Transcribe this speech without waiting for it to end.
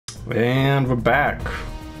And we're back.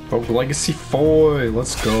 Rogue Legacy 4,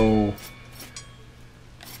 let's go.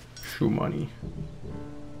 Shoe money.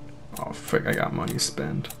 Oh frick, I got money to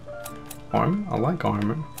spend. Armor? I like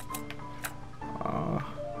armor.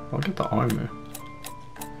 I'll get the armor.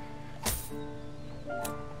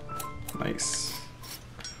 Nice.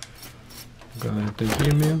 Got anything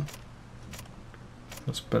here, man?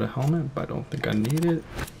 That's a better helmet, but I don't think I need it.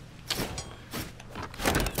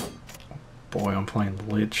 Boy, I'm playing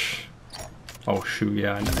Lich. Oh shoot,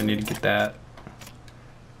 yeah, I need to get that.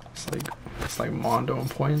 It's like Mondo on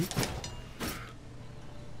point.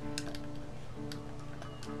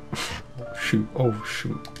 Shoot, oh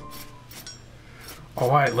shoot.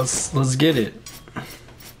 Alright, let's get it.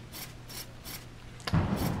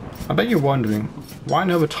 I bet you're wondering, why I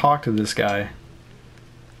never talk to this guy?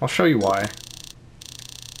 I'll show you why.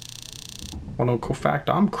 Well, no cool fact,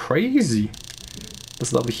 I'm crazy.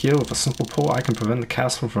 This level here, with a simple pull, I can prevent the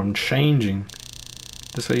castle from changing.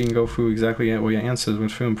 This way you can go through exactly what your answers. When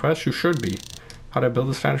feeling impressed, you should be. How do I build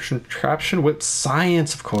this fantasy contraption? With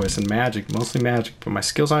science, of course, and magic. Mostly magic, but my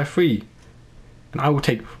skills aren't free. And I will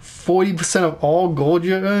take 40% of all gold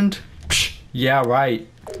you earned? Psh, yeah, right.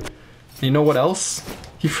 You know what else?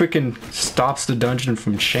 He freaking stops the dungeon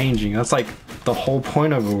from changing. That's like the whole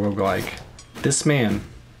point of a roguelike. This man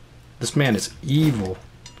is evil.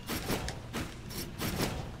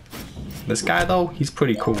 This guy though, he's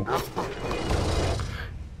pretty cool.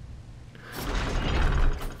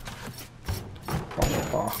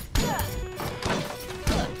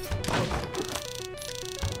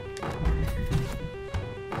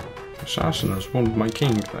 Assassin is one of my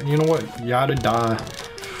kings. You know what? Yada die.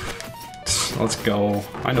 Let's go.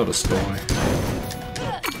 I know the story.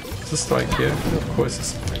 Is this right here? Of course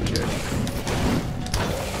it's right here.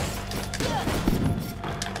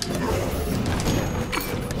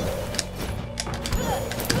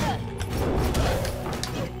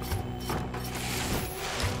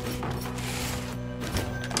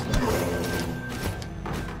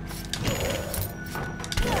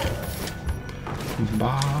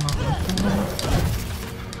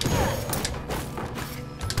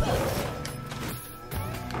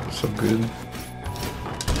 So good.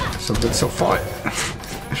 So good so far.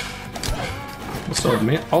 What's up,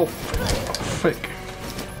 man? Oh, frick.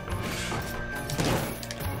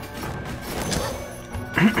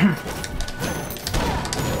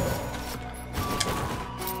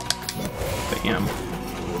 Bam.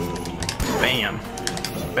 Bam.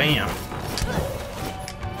 Bam.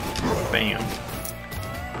 Bam.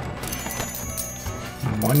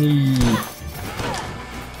 Money.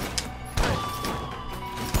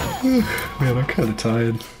 Man, I'm kind of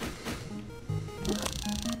tired.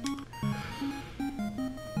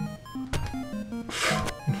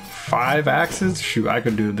 Five axes? Shoot, I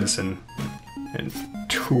could do this in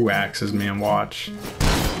 2 axes, man. Watch.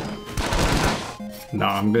 No,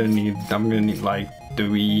 I'm gonna need like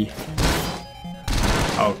 3.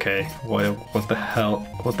 Okay, what the hell?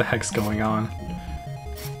 What the heck's going on?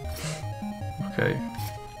 Okay,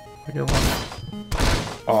 I get one.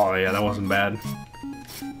 Oh yeah, that wasn't bad.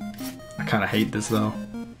 I kind of hate this though.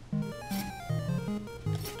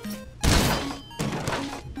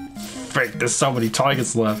 Frick, there's so many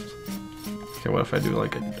targets left. Okay, what if I do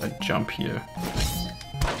like a jump here?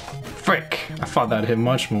 Frick, I thought that'd hit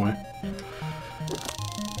much more.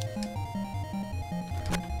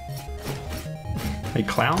 Hey,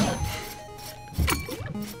 clown?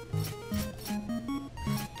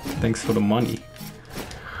 Thanks for the money.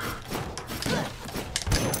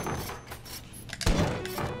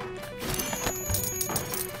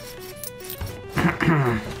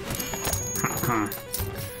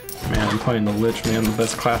 Man, I'm playing the Lich, man, the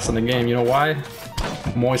best class in the game. You know why?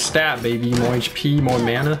 More stat, baby. More HP, more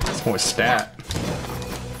mana. It's more stat.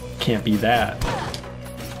 Can't be that.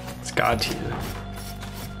 It's God tier.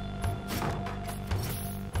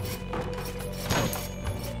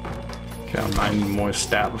 Okay, I need more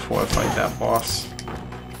stat before I fight that boss.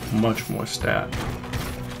 Much more stat.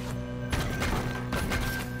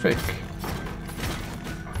 Fake.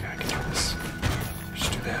 Okay, I can do this.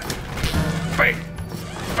 Just do that. Fake.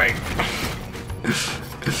 Fake.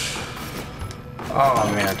 Oh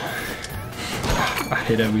man. I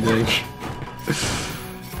hate everything.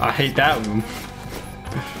 I hate that room.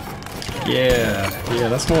 Yeah,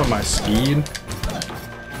 that's more of my speed.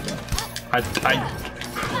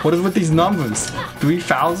 What is with these numbers?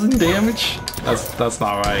 3,000 damage? That's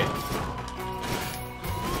not right.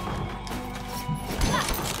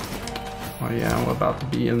 Oh yeah, we're about to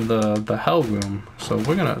be in the hell room, so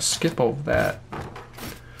we're gonna skip over that.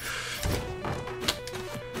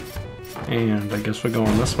 And I guess we're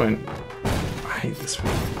going this way. I hate this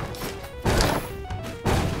one.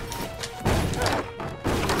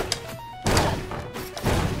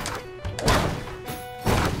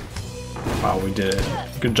 we did it.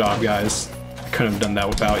 Good job, guys. I couldn't have done that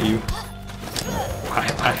without you.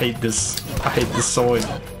 I hate this. I hate this sword.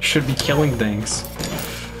 Should be killing things.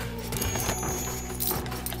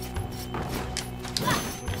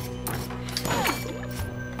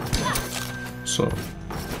 So.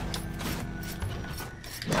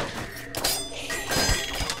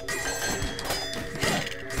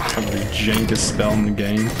 I have the jankest spell in the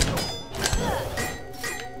game.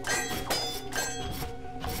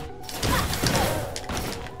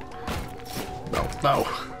 No.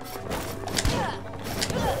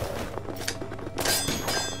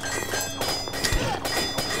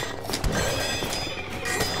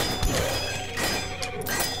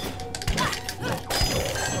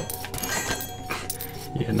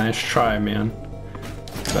 Yeah, nice try, man.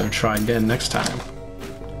 Better try again next time.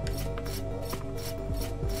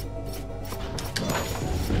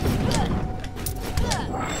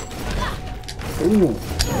 Ooh,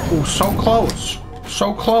 ooh, so close.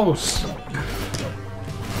 So close.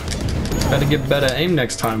 Gotta get better aim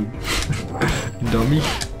next time, dummy.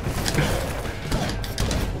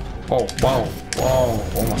 Oh, wow, whoa,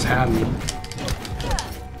 almost had me.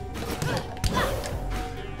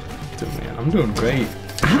 Dude, man, I'm doing great.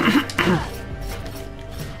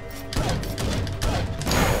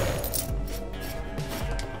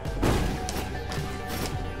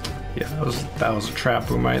 Yeah, that was a trap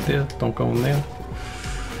room right there. Don't go in there.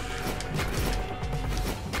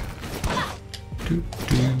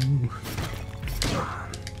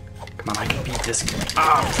 Come on, I can beat this.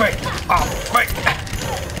 Ah, frick! Ah, frick!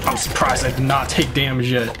 I'm surprised I did not take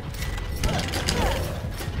damage yet.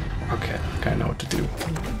 Okay, I know what to do.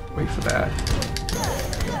 Wait for that.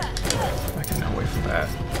 I can now wait for that.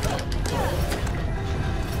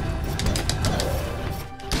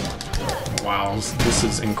 Wow, this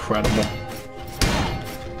is incredible.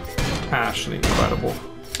 Actually incredible.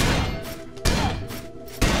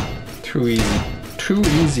 Too easy. Too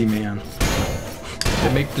easy, man.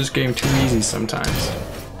 They make this game too easy sometimes.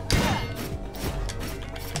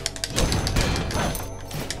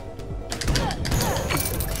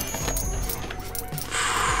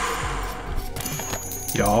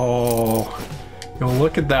 Yo,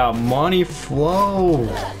 look at that money flow.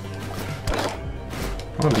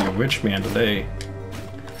 I'm gonna be a rich man today.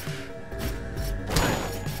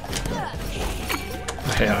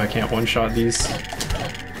 Hey, I can't one-shot these.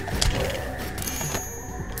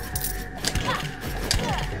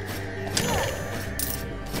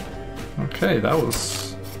 Okay, that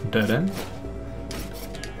was dead end.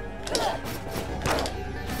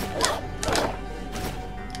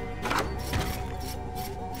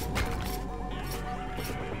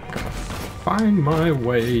 Gotta find my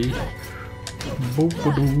way.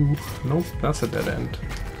 Boop-a-doo. Nope, that's a dead end.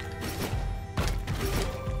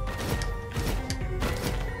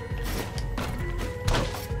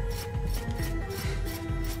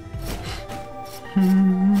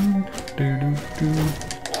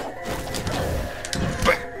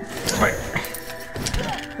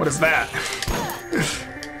 What is that?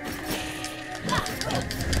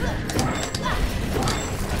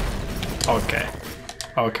 Okay.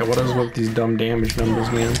 Okay, what is with these dumb damage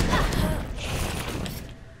numbers, man?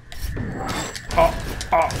 Oh,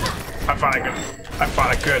 I thought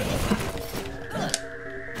I could.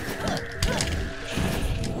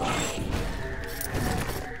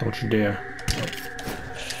 Don't you dare.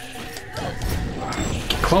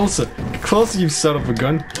 Get closer. Get closer, you son of a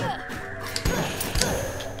gun.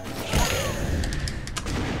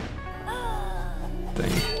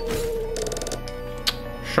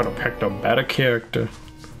 Should have picked a better character.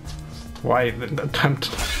 Why attempt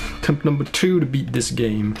number 2 to beat this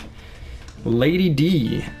game? Lady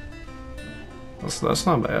D. That's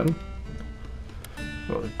not bad.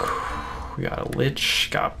 We got a Lich,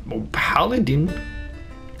 got a Paladin.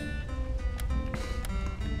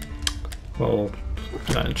 Well,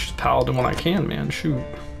 I choose Paladin when I can, man. Shoot.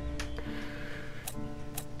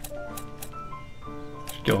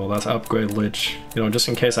 Yo, that's upgrade Lich. You know, just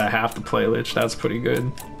in case I have to play Lich, that's pretty good.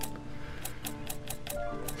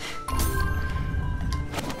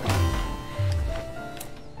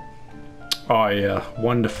 Oh yeah,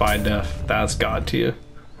 1 Defy Death. That's God tier.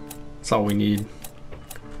 That's all we need.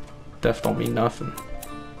 Death don't mean nothing.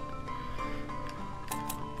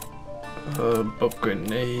 Upgrade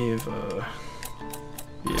Knave.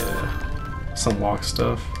 Yeah, some lock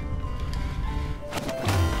stuff.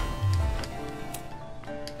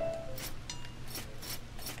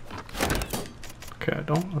 Okay, I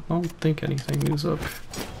don't think anything is up.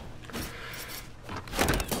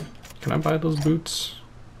 Can I buy those boots?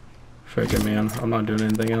 Frick it, man. I'm not doing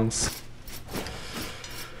anything else.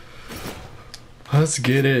 Let's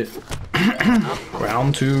get it.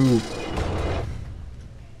 Round 2.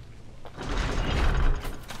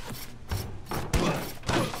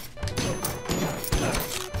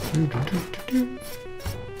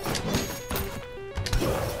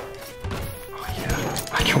 Oh yeah,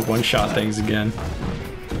 I can one-shot things again.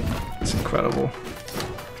 It's incredible.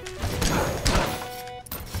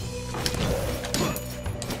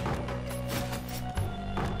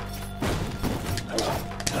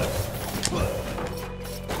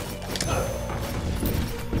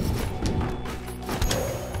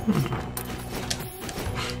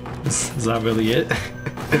 Is that really it?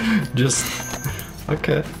 Just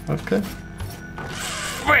okay, okay.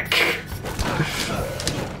 Frick!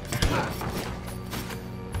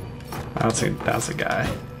 That's a guy.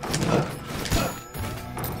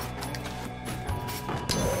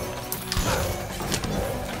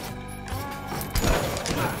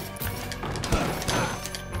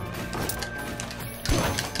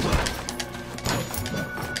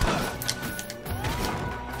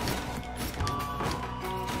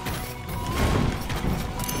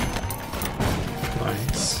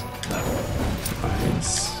 Nice.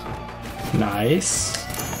 Nice. Nice.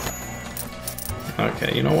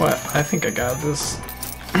 Okay, you know what? I think I got this.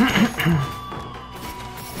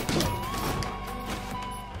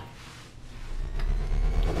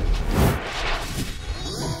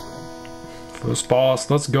 First boss,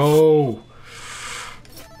 let's go.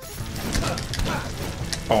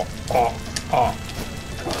 Oh, oh, oh.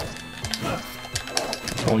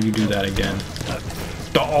 Oh, you do that again.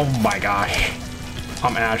 Oh my gosh.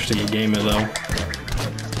 I'm actually a gamer though.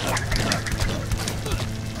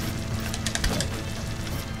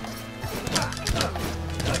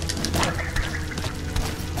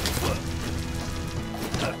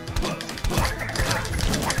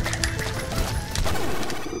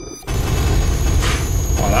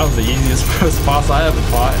 That was the easiest first boss I ever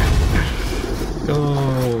fought.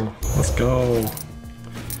 Go, let's go.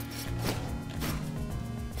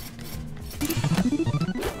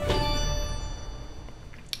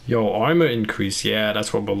 Yo, armor increase, yeah,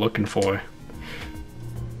 that's what we're looking for.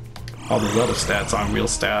 All those other stats aren't real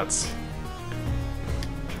stats.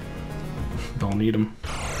 Don't need them.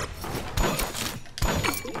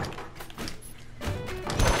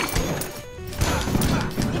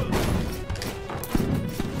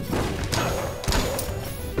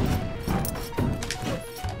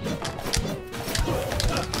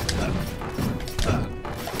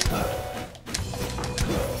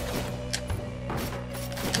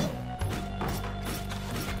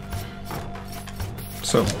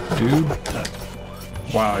 So, dude,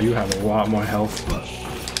 wow, you have a lot more health.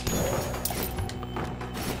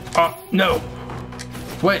 Oh, no!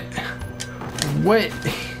 What? What?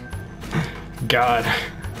 God,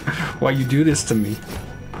 why you do this to me?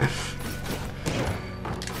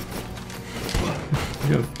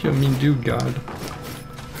 You're a mean dude, God.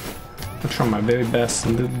 I try my very best,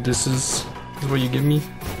 and this is what you give me?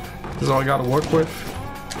 This is all I gotta work with?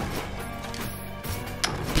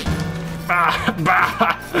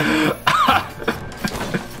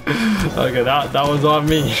 Okay, that was on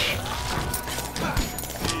me.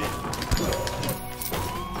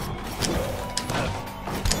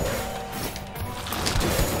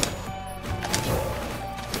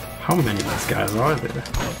 How many of these guys are there?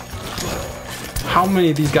 How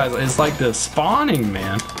many of these guys? It's like they're spawning,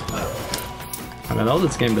 man. I mean,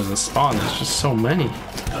 this game doesn't spawn. There's just so many.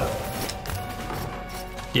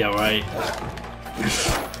 Yeah, right.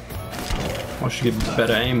 I should get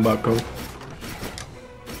better aim, bucko.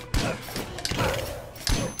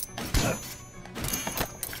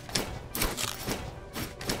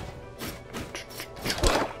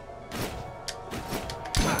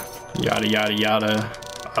 Yada yada yada.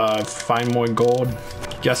 Find more gold.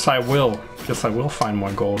 Yes, I will. Yes, I will find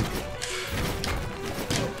more gold.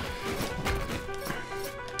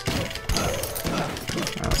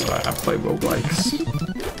 That's why I play roguelikes.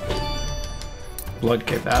 Blood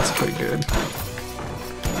Cave, that's pretty good.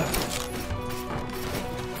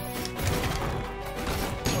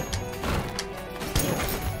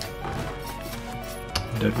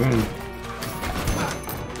 Dead room.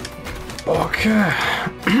 Okay.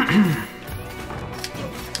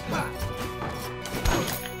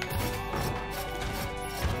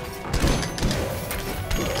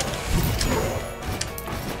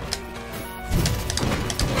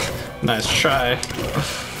 Nice try.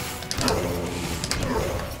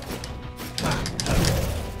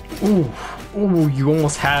 Ooh, ooh, you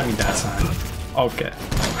almost had me that time. Okay.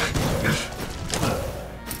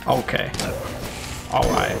 Okay.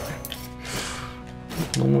 Alright.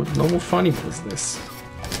 No more funny business.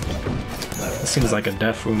 This seems like a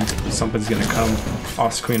death room. Something's gonna come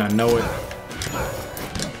off screen, I know it.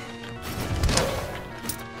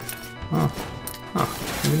 Huh. Huh.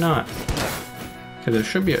 Maybe not. Okay, there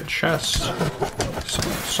should be a chest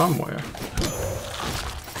somewhere.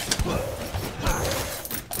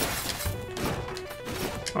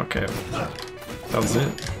 Okay. That was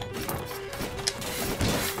it.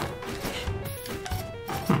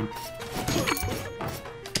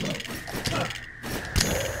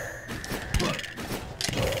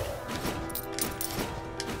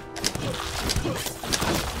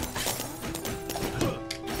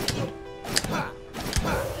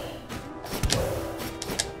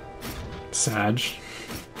 Sag.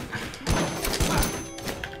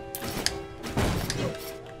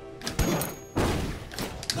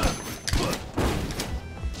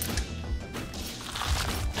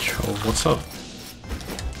 Yo, what's up?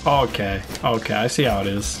 Okay, okay, I see how it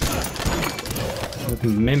is.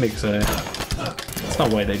 Mimics, there's no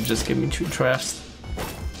way they'd just give me 2 traps.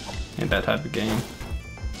 Ain't that type of game.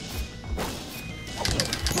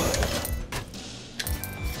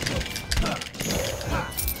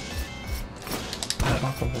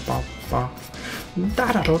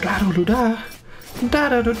 Da da da da da da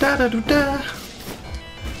da da da da da.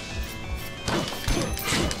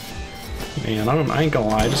 Man, I ain't gonna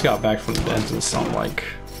lie, I just got back from the dentist, so I'm like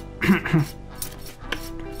I'm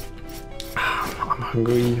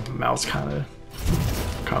hungry, mouth's kinda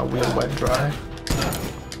weird, wet, dry.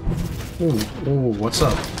 Ooh, what's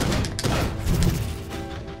up?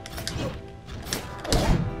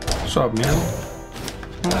 What's up, man?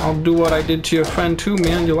 I'll do what I did to your friend too,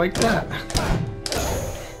 man. You like that?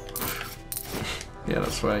 Yeah,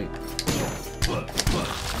 that's right.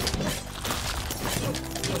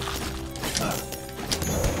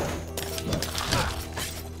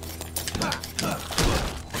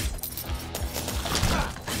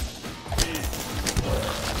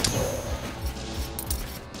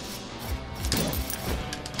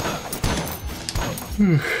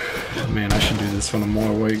 Man, I should do this when I'm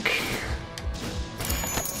more awake.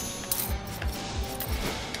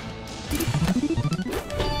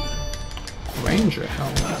 Ranger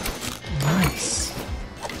helmet. Nice.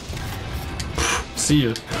 See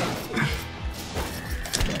ya.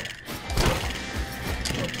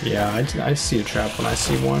 Yeah, I see a trap when I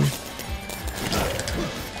see one.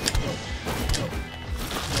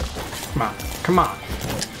 Come on, come on.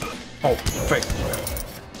 Oh, fake.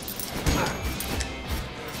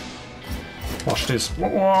 Watch this.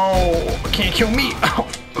 Whoa! Can't kill me! Oh,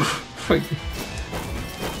 fake.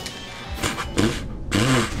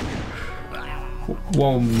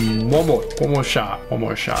 One more shot. One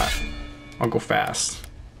more shot. I'll go fast.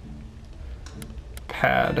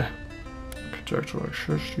 Pad. Projectile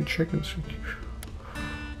electricity chickens.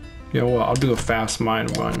 You know what? I'll do a fast mine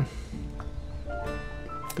run.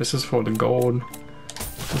 This is for the gold.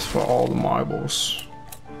 This is for all the marbles.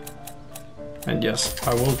 And yes,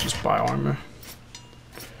 I will just buy armor.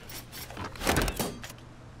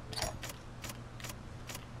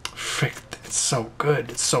 Frick, it's so good.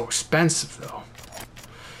 It's so expensive though.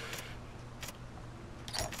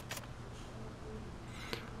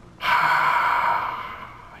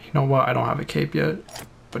 You know what? I don't have a cape yet.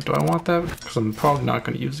 But do I want that? Because I'm probably not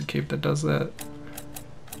going to use a cape that does that.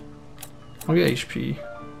 I'll get HP.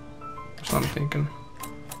 That's what I'm thinking.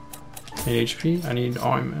 Need HP? I need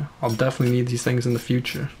armor. I'll definitely need these things in the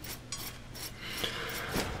future.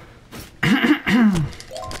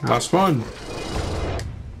 Last one.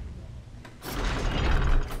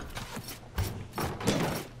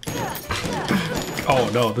 Oh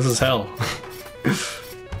no, this is hell.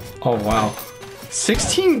 Oh wow.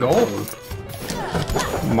 16 gold.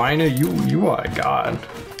 Miner, you are a god.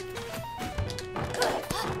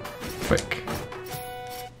 Frick.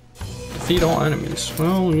 Defeat all enemies.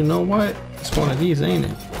 Well, you know what? It's one of these, ain't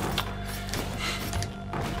it?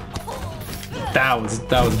 That was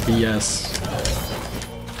BS.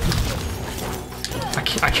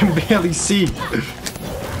 I can barely see.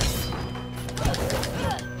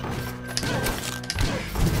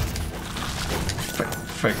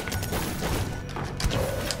 Frick.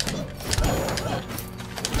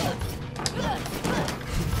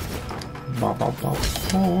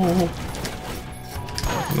 Oh.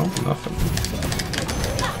 No, nothing.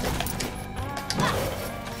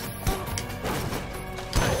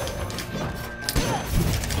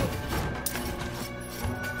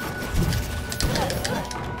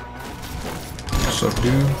 So,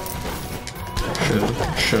 dude,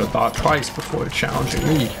 should have thought twice before challenging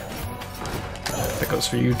me. That goes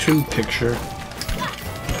for you too, picture.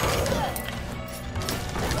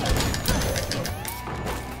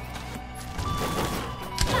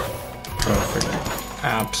 Perfect.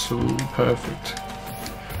 absolutely perfect.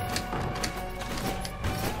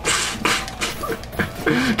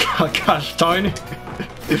 Gosh darn it.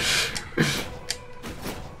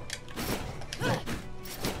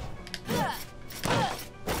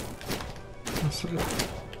 That's it.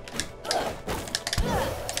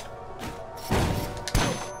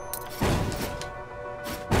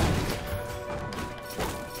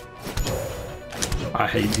 I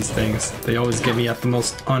hate these things. They always get me at the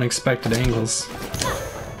most unexpected angles.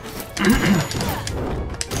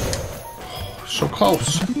 So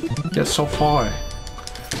close, yet so far.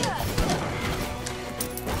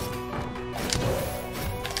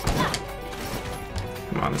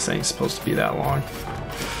 Come on, this ain't supposed to be that long.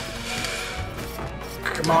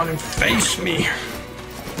 Come on and face me.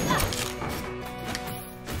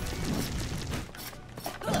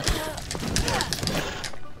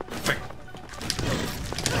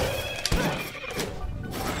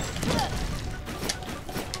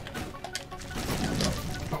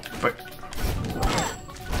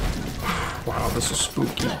 Wow, this is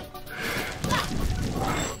spooky.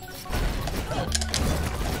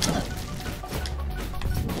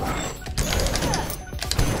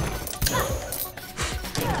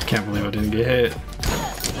 Can't believe I didn't get hit.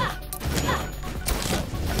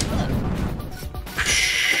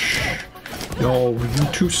 No, you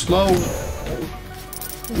too slow.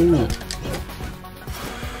 Ooh.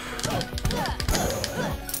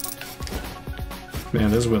 Man,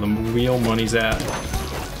 this is where the real money's at.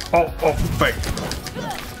 Oh, fake.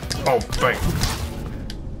 Oh, fake.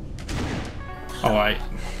 Alright.